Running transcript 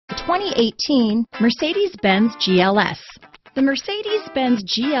2018 Mercedes-Benz GLS. The Mercedes-Benz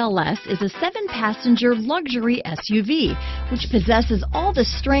GLS is a 7-passenger luxury SUV, which possesses all the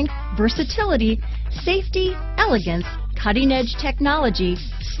strength, versatility, safety, elegance, cutting-edge technology,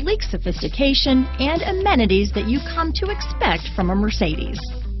 sleek sophistication, and amenities that you come to expect from a Mercedes.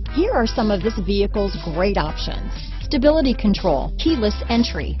 Here are some of this vehicle's great options: stability control, keyless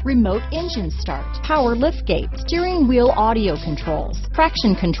entry, remote engine start, power liftgate, steering wheel audio controls,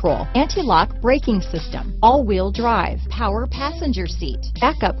 traction control, anti-lock braking system, all-wheel drive, power passenger seat,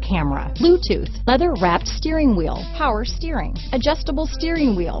 backup camera, Bluetooth, leather-wrapped steering wheel, power steering, adjustable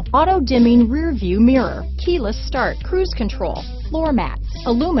steering wheel, auto-dimming rear view mirror, keyless start, cruise control, floor mats,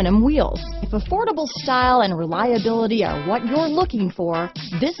 aluminum wheels. If affordable style and reliability are what you're looking for,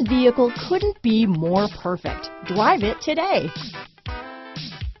 this vehicle couldn't be more perfect. Drive it today.